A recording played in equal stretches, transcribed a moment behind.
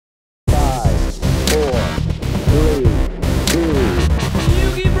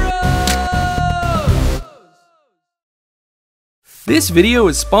This video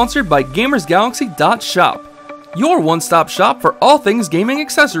is sponsored by GamersGalaxy.shop, your one-stop shop for all things gaming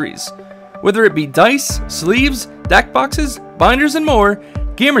accessories. Whether it be dice, sleeves, deck boxes, binders, and more,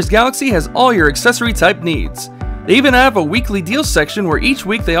 Gamers Galaxy has all your accessory type needs. They even have a weekly deals section where each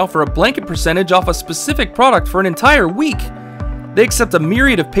week they offer a blanket percentage off a specific product for an entire week. They accept a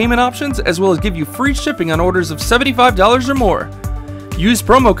myriad of payment options as well as give you free shipping on orders of $75 or more. Use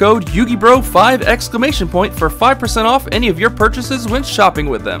promo code YugiBro5 for 5% off any of your purchases when shopping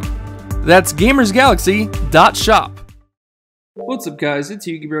with them. That's GamersGalaxy.shop. What's up guys, it's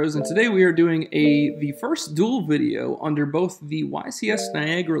Yugi Bros, and today we are doing the first duel video under both the YCS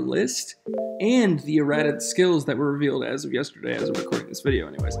Niagara list and the Errata'd skills that were revealed as of yesterday, as of recording this video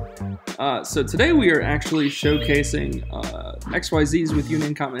anyways. So today we are actually showcasing XYZs with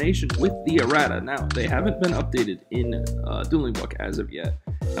Union combination with the Errata'd. Now, they haven't been updated in Duelingbook as of yet.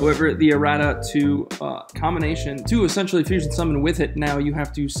 However, the Errata'd to combination, to essentially fusion summon with it, now you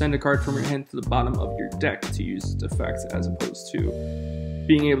have to send a card from your hand to the bottom of your deck to use its effects, as opposed to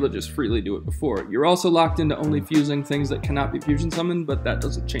being able to just freely do it before. You're also locked into only fusing things that cannot be fusion summoned, but that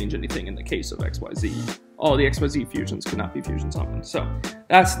doesn't change anything in the case of XYZ. All the XYZ fusions cannot be fusion summoned, so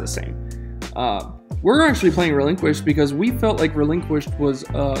that's the same. We're actually playing Relinquished because we felt like Relinquished was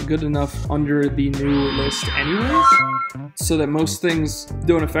good enough under the new list anyways, so that most things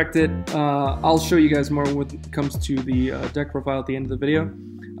don't affect it. I'll show you guys more when it comes to the deck profile at the end of the video.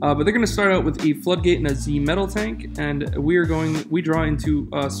 But they're going to start out with a Floodgate and a Z Metal Tank, and we draw into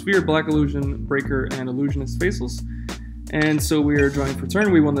Sphere, Black Illusion, Breaker, and Illusionist Faceless. And so we are drawing for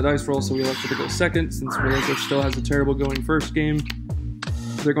turn. We won the dice roll, so we elected to go second, since Relinquished still has a terrible going first game.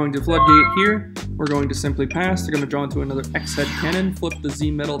 They're going to Floodgate here. We're going to simply pass. They're going to draw into another X-Head Cannon, flip the Z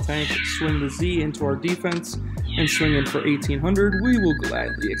Metal Tank, swing the Z into our defense, and swing in for 1800. We will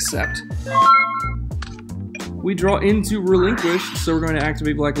gladly accept. We draw into Relinquished, so we're going to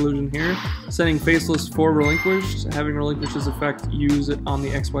activate Black Illusion here, sending Faceless for Relinquished, having Relinquished's effect use it on the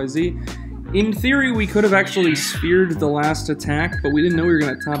XYZ. In theory, we could have actually sphered the last attack, but we didn't know we were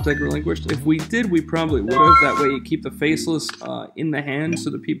going to top deck Relinquished. If we did, we probably would have. That way you keep the Faceless in the hand so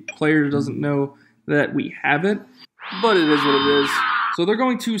the player doesn't know that we have it, but it is what it is. So they're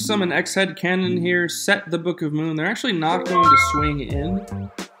going to summon X-Head Cannon here, set the Book of Moon. They're actually not going to swing in.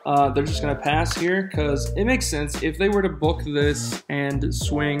 They're just going to pass here, because it makes sense. If they were to book this and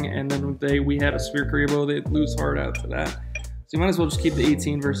swing, and then we had a Sphere Karibo, they'd lose hard after that. So you might as well just keep the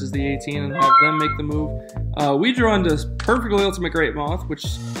 18 versus the 18 and have them make the move. We draw into Perfectly Ultimate Great Moth,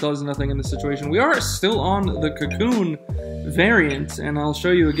 which does nothing in this situation. We are still on the Cocoon variant, and I'll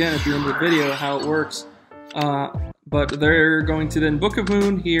show you again at the end of the video how it works. But they're going to then Book of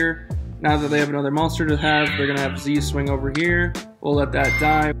Moon here. Now that they have another monster to have, they're going to have Z swing over here. We'll let that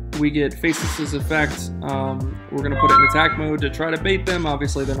die. We get Faceless's effect. We're going to put it in attack mode to try to bait them.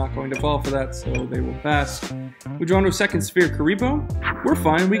 Obviously, they're not going to fall for that, so they will pass. We draw into a second Sphere Karibo. We're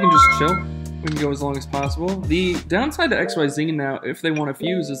fine. We can just chill. We can go as long as possible. The downside to XYZ now, if they want to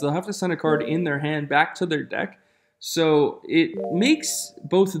fuse, is they'll have to send a card in their hand back to their deck. So it makes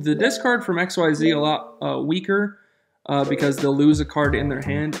both the discard from XYZ a lot weaker, because they'll lose a card in their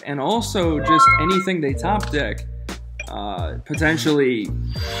hand, and also just anything they top deck potentially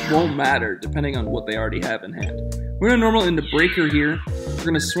won't matter depending on what they already have in hand. We're going to normal into Breaker here. We're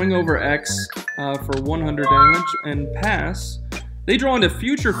going to swing over X for 100 damage and pass. They draw into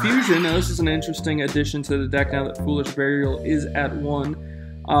Future Fusion. Now this is an interesting addition to the deck now that Foolish Burial is at 1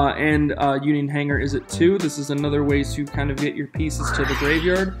 and Union Hanger is at 2. This is another way to kind of get your pieces to the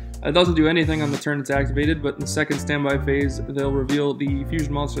graveyard. It doesn't do anything on the turn it's activated, but in the second standby phase, they'll reveal the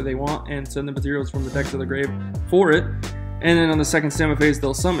fusion monster they want and send the materials from the deck to the grave for it. And then on the second standby phase,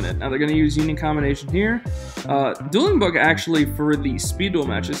 they'll summon it. Now they're going to use Union Combination here. Duelingbook actually, for the speed duel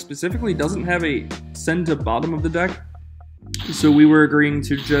matches specifically, doesn't have a send to bottom of the deck. So we were agreeing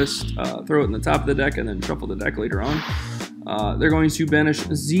to just throw it in the top of the deck and then shuffle the deck later on. They're going to banish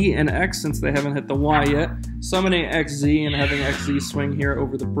Z and X since they haven't hit the Y yet, summoning XZ and having XZ swing here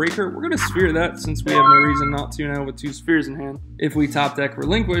over the Breaker. We're going to sphere that since we have no reason not to now with 2 spheres in hand. If we top deck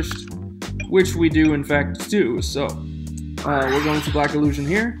Relinquished, which we do in fact do, so we're going to Black Illusion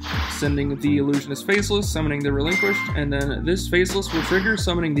here, sending the Illusionist Faceless, summoning the Relinquished, and then this Faceless will trigger,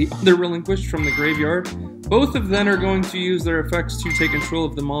 summoning the other Relinquished from the graveyard. Both of them are going to use their effects to take control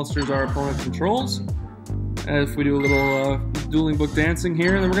of the monsters our opponent controls. If we do a little Duelingbook dancing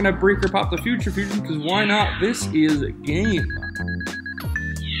here, and then we're going to Breaker pop the Future Fusion, because why not? This is a game.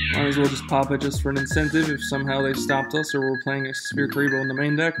 Might as well just pop it just for an incentive if somehow they stopped us or we're playing a Sphere Karibo in the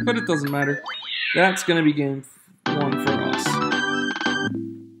main deck, but it doesn't matter. That's going to be game 1 for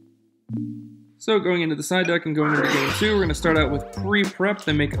us. So going into the side deck and going into game 2, we're going to start out with pre-prep.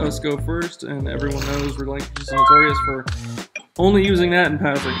 They make us go first, and everyone knows Relinquished is notorious for only using that and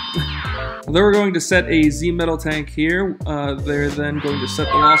passing. Then we're going to set a Z metal tank here. They're then going to set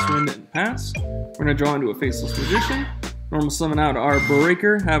the Lost Wind and pass. We're going to draw into a Faceless Magician. Normal summon out our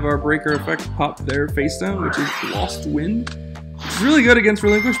Breaker, have our Breaker effect pop their face down, which is Lost Wind. It's really good against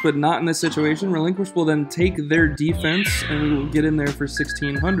Relinquished, but not in this situation. Relinquished will then take their defense, and we will get in there for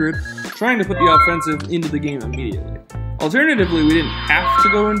 1600, trying to put the offensive into the game immediately. Alternatively, we didn't have to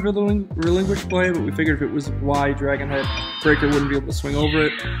go in for the Relinquished play, but we figured if it was Y Dragonhead, Breaker wouldn't be able to swing over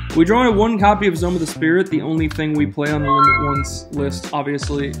it. We draw in 1 copy of Zoma the Spirit. The only thing we play on the Limit 1's list,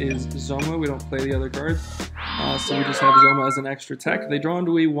 obviously, is Zoma. We don't play the other cards, so we just have Zoma as an extra tech. They draw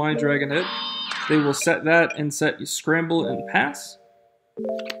into a Y Dragonhead. They will set that and set Scramble and Pass.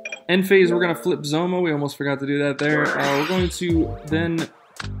 End phase, we're going to flip Zoma. We almost forgot to do that there. We're going to then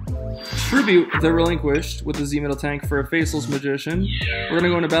tribute the Relinquished with the Z Metal Tank for a Faceless Magician. We're going to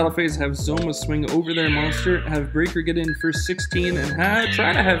go into battle phase, have Zoma swing over their monster, have Breaker get in for 16, and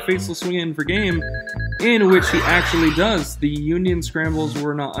try to have Faceless swing in for game, in which he actually does. The Union Scrambles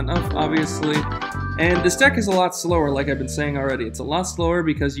were not enough, obviously, and this deck is a lot slower, like I've been saying already. It's a lot slower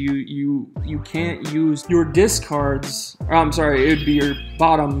because you can't use your discards, or I'm sorry, it would be your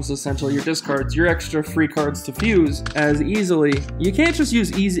bottoms, essentially, your discards, your extra free cards to fuse as easily. You can't just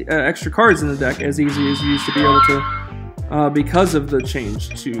use extra cards in the deck as easy as you used to be able to because of the change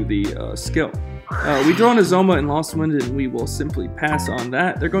to the skill. We draw into Zoma and Lost Wind, and we will simply pass on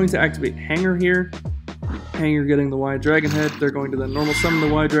that. They're going to activate Hanger here. Hanger getting the Y Dragonhead. They're going to then normal summon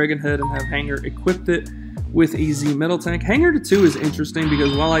the Y Dragonhead and have Hanger equipped it with a Z Metal Tank. Hanger to 2 is interesting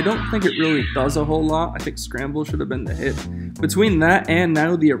because while I don't think it really does a whole lot, I think Scramble should have been the hit. Between that and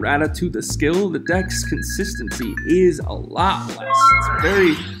now the Errata'd to the skill, the deck's consistency is a lot less. It's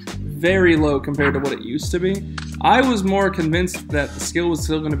very, very low compared to what it used to be. I was more convinced that the skill was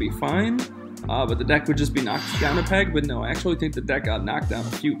still going to be fine, but the deck would just be knocked down a peg, but no, I actually think the deck got knocked down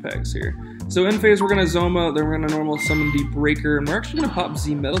a few pegs here. So in phase, we're going to Zoma, then we're going to normal summon the Breaker, and we're actually going to pop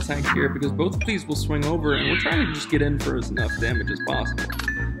Z Metal Tank here because both of these will swing over, and we're trying to just get in for as enough damage as possible. So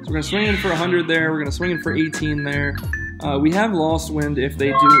we're going to swing in for 100 there, we're going to swing in for 18 there. We have Lost Wind if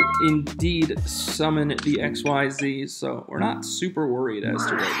they do indeed summon the XYZ, so we're not super worried as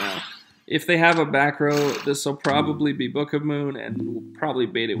to right now. If they have a back row, this will probably be Book of Moon, and we'll probably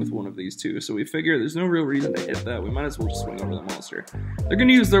bait it with one of these two. So we figure there's no real reason to hit that. We might as well just swing over the monster. They're going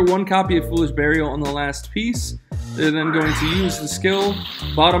to use their 1 copy of Foolish Burial on the last piece. They're then going to use the skill,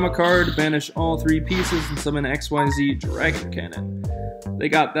 bottom a card, banish all 3 pieces, and summon XYZ Dragon Cannon. They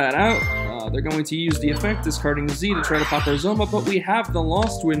got that out. They're going to use the effect, discarding Z to try to pop our Zoma, but we have the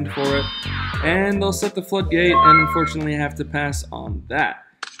Lost Wind for it. And they'll set the Floodgate, and unfortunately have to pass on that.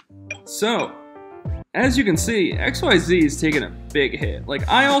 So, as you can see, XYZ is taking a big hit. Like,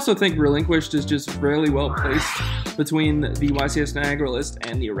 I also think Relinquished is just really well placed between the YCS Niagara list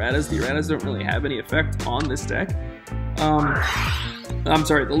and the Errata'ds. The Errata'ds don't really have any effect on this deck. I'm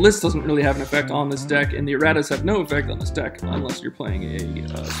sorry, the list doesn't really have an effect on this deck, and the Errata'ds have no effect on this deck unless you're playing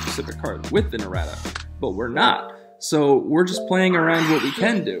a specific card with an Errata. But we're not. So, we're just playing around what we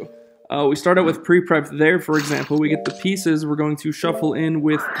can do. We start out with pre-prep there, for example. We get the pieces. We're going to shuffle in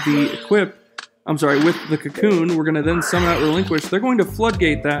with the equip. I'm sorry, with the Cocoon. We're going to then summon out Relinquish. They're going to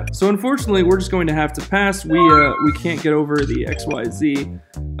Floodgate that. So unfortunately, we're just going to have to pass. We can't get over the XYZ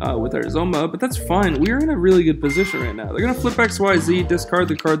with our Zoma, but that's fine. We're in a really good position right now. They're going to flip XYZ, discard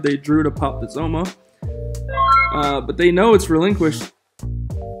the card they drew to pop the Zoma. But they know it's Relinquished.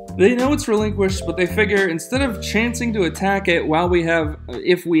 They know it's Relinquished, but they figure instead of chancing to attack it while we have,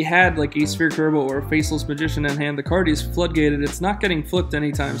 if we had like a Sphere Kerbo or a Faceless Magician in hand, the card is floodgated, it's not getting flipped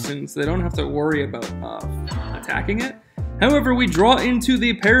anytime soon, so they don't have to worry about attacking it. However, we draw into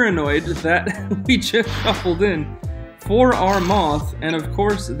the Paranoid that we just shuffled in for our Moth, and of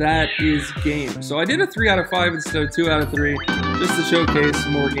course that is game. So I did a 3 out of 5 instead of 2 out of 3, just to showcase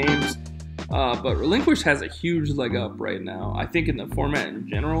more games. But Relinquished has a huge leg up right now, I think in the format in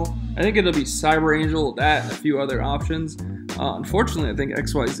general. I think it'll be Cyber Angel, that, and a few other options. Unfortunately, I think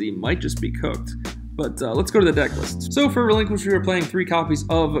XYZ might just be cooked. But let's go to the deck list. So for Relinquished, we are playing 3 copies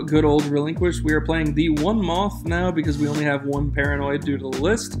of good old Relinquished. We are playing the 1 Moth now because we only have 1 Paranoid due to the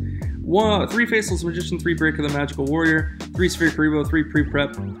list. 3 Faceless Magician, 3 Breaker the Magical Warrior, 3 Sphere Kerbo, 3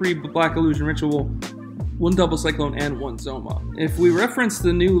 Pre-Prep, 3 Black Illusion Ritual, 1 Double Cyclone, and 1 Zoma. If we reference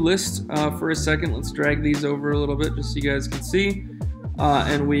the new list for a second, let's drag these over a little bit just so you guys can see.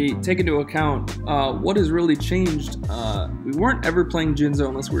 and we take into account what has really changed. We weren't ever playing Jinzo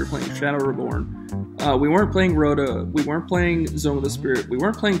unless we were playing Shadow Reborn. We weren't playing Rhoda. We weren't playing Zone of the Spirit. We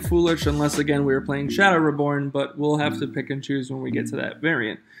weren't playing Foolish unless, again, we were playing Shadow Reborn, but we'll have to pick and choose when we get to that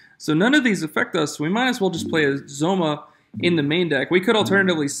variant. So none of these affect us, so we might as well just play a Zoma in the main deck. We could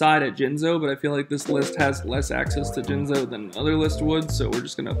alternatively side at Jinzo, but I feel like this list has less access to Jinzo than other list would, so we're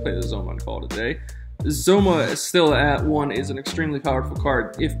just going to play the Zoma and call it a day. Zoma still at 1 is an extremely powerful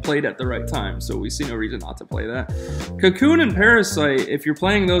card if played at the right time, so we see no reason not to play that. Cocoon and Parasite, if you're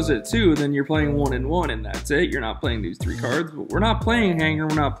playing those at 2, then you're playing 1 and 1, and that's it. You're not playing these 3 cards, but we're not playing Hanger,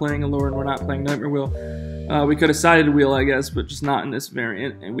 we're not playing Allure, and we're not playing Nightmare Wheel. We could have sided Wheel, I guess, but just not in this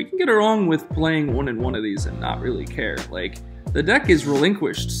variant, and we can get along with playing 1 and 1 of these and not really care. Like, the deck is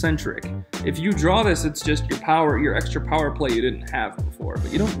Relinquished centric. If you draw this, it's just your power, your extra power play you didn't have before,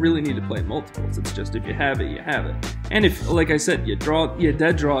 but you don't really need to play multiples. It's just if you have it, you have it. And if, like I said, you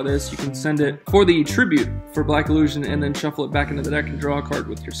dead draw this, you can send it for the tribute for Black Illusion and then shuffle it back into the deck and draw a card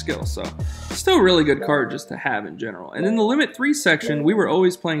with your skill. So, still a really good card just to have in general. And in the Limit 3 section, we were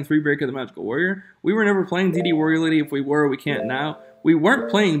always playing 3-Breaker the Magical Warrior. We were never playing DD Warrior Lady. If we were, we can't now. We weren't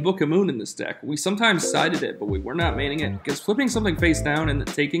playing Book of Moon in this deck. We sometimes sided it, but we were not maining it, because flipping something face down and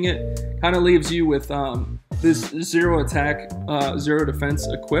then taking it kind of leaves you with this 0 attack, 0 defense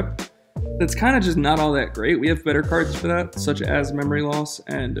equip. That's kind of just not all that great. We have better cards for that, such as Memory Loss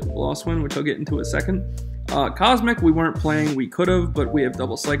and Lost Wind, which I'll get into in a second. Cosmic, we weren't playing. We could have, but we have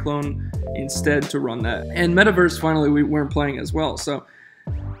Double Cyclone instead to run that. And Metaverse, finally, we weren't playing as well. So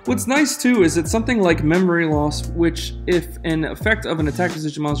what's nice too is it's something like Memory Loss, which if an effect of an attack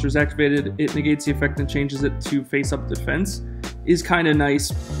position monster is activated, it negates the effect and changes it to face-up defense, is kind of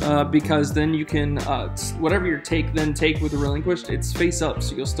nice because then you can, whatever your take with the Relinquished, it's face-up,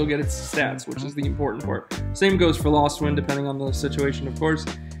 so you'll still get its stats, which is the important part. Same goes for Lost Wind, depending on the situation, of course.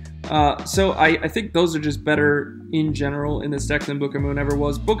 So I think those are just better in general in this deck than Book of Moon ever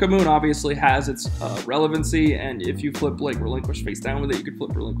was. Book of Moon obviously has its relevancy, and if you flip like Relinquish face down with it, you could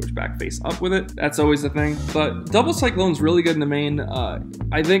flip Relinquish back face up with it. That's always the thing. But Double Cyclone's really good in the main.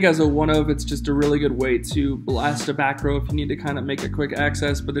 I think as a one-of, it's just a really good way to blast a back row if you need to kind of make a quick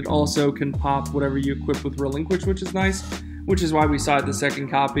access, but it also can pop whatever you equip with Relinquish, which is nice. Which is why we side the second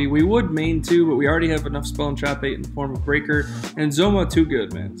copy. We would main 2, but we already have enough Spell and Trap Bait in the form of Breaker. And Zoma, too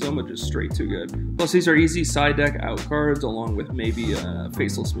good, man. Zoma just straight too good. Plus, these are easy side deck out cards, along with maybe a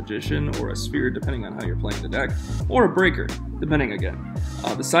Faceless Magician or a Sphere, depending on how you're playing the deck. Or a Breaker, depending again.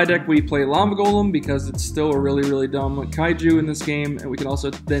 The side deck, we play Lava Golem because it's still a really, really dumb Kaiju in this game. And we can also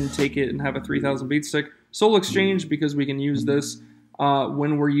then take it and have a 3000 beat stick. Soul Exchange, because we can use this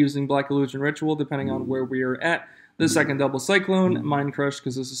when we're using Black Illusion Ritual, depending on where we are at. The second Double Cyclone, Mind Crush,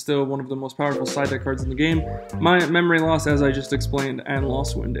 because this is still one of the most powerful side deck cards in the game. My Memory Loss, as I just explained, and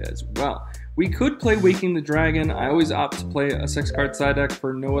Lost Wind as well. We could play Waking the Dragon. I always opt to play a 6-card side deck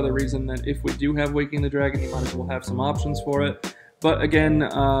for no other reason than if we do have Waking the Dragon, you might as well have some options for it. But again,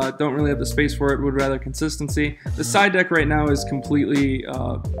 don't really have the space for it, would rather consistency. The side deck right now is completely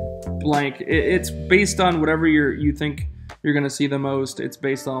blank. It's based on whatever you think you're going to see the most. It's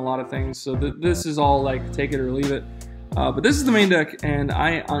based on a lot of things, so this is all like take it or leave it. But this is the main deck, and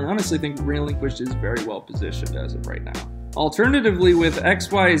I honestly think Relinquished is very well positioned as of right now. Alternatively, with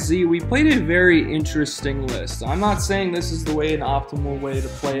XYZ, we played a very interesting list. I'm not saying this is the an optimal way to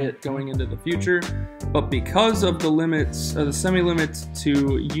play it going into the future, but because of the limits, the semi-limits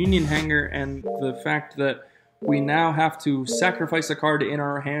to Union Hanger and the fact that we now have to sacrifice a card in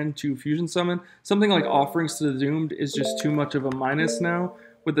our hand to fusion summon, something like Offerings to the Doomed is just too much of a minus now,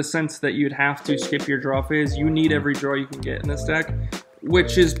 with the sense that you'd have to skip your draw phase. You need every draw you can get in this deck,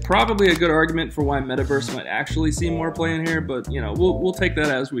 which is probably a good argument for why Metaverse might actually see more play in here, but you know, we'll take that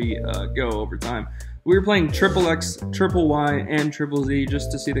as we go over time. We were playing Triple X, Triple Y, and Triple Z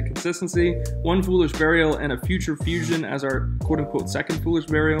just to see the consistency. 1 Foolish Burial and a Future Fusion as our quote-unquote second Foolish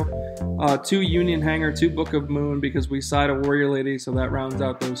Burial. 2 Union Hanger, 2 Book of Moon because we side a Warrior Lady, so that rounds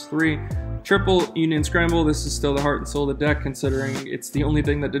out those 3. Triple Union Scramble, this is still the heart and soul of the deck considering it's the only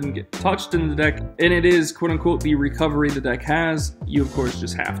thing that didn't get touched in the deck, and it is quote-unquote the recovery the deck has. You of course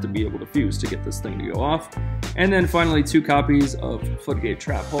just have to be able to fuse to get this thing to go off. And then finally 2 copies of Floodgate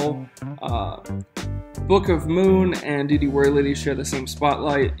Trap Hole. Book of Moon and DD Warrior Lady share the same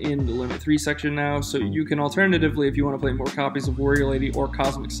spotlight in the Limit 3 section now, so you can alternatively, if you want to play more copies of Warrior Lady or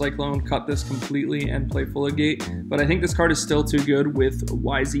Cosmic Cyclone, cut this completely and play Floodgate. But I think this card is still too good with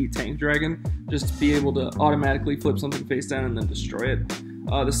YZ Tank Dragon, just to be able to automatically flip something face down and then destroy it.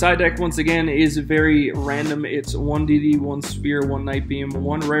 The side deck, once again, is very random. It's 1 DD, 1 Sphere, 1 Night Beam,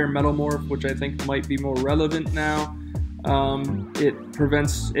 1 Rare Metal Morph, which I think might be more relevant now. It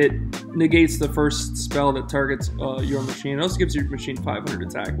negates the first spell that targets your machine. It also gives your machine 500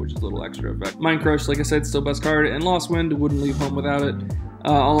 attack, which is a little extra effect. Mind Crush, like I said, still best card, and Lost Wind, wouldn't leave home without it.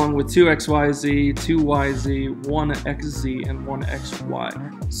 Along with 2 XYZ, 2 YZ, 1 XZ, and 1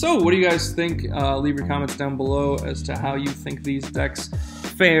 XY. So, what do you guys think? Leave your comments down below as to how you think these decks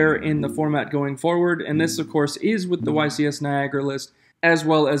fare in the format going forward. And this, of course, is with the YCS Niagara list, as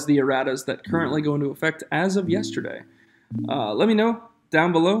well as the Errata'ds that currently go into effect as of yesterday. Let me know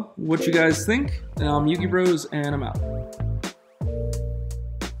down below what you guys think. I'm Yuki Bros, and I'm out.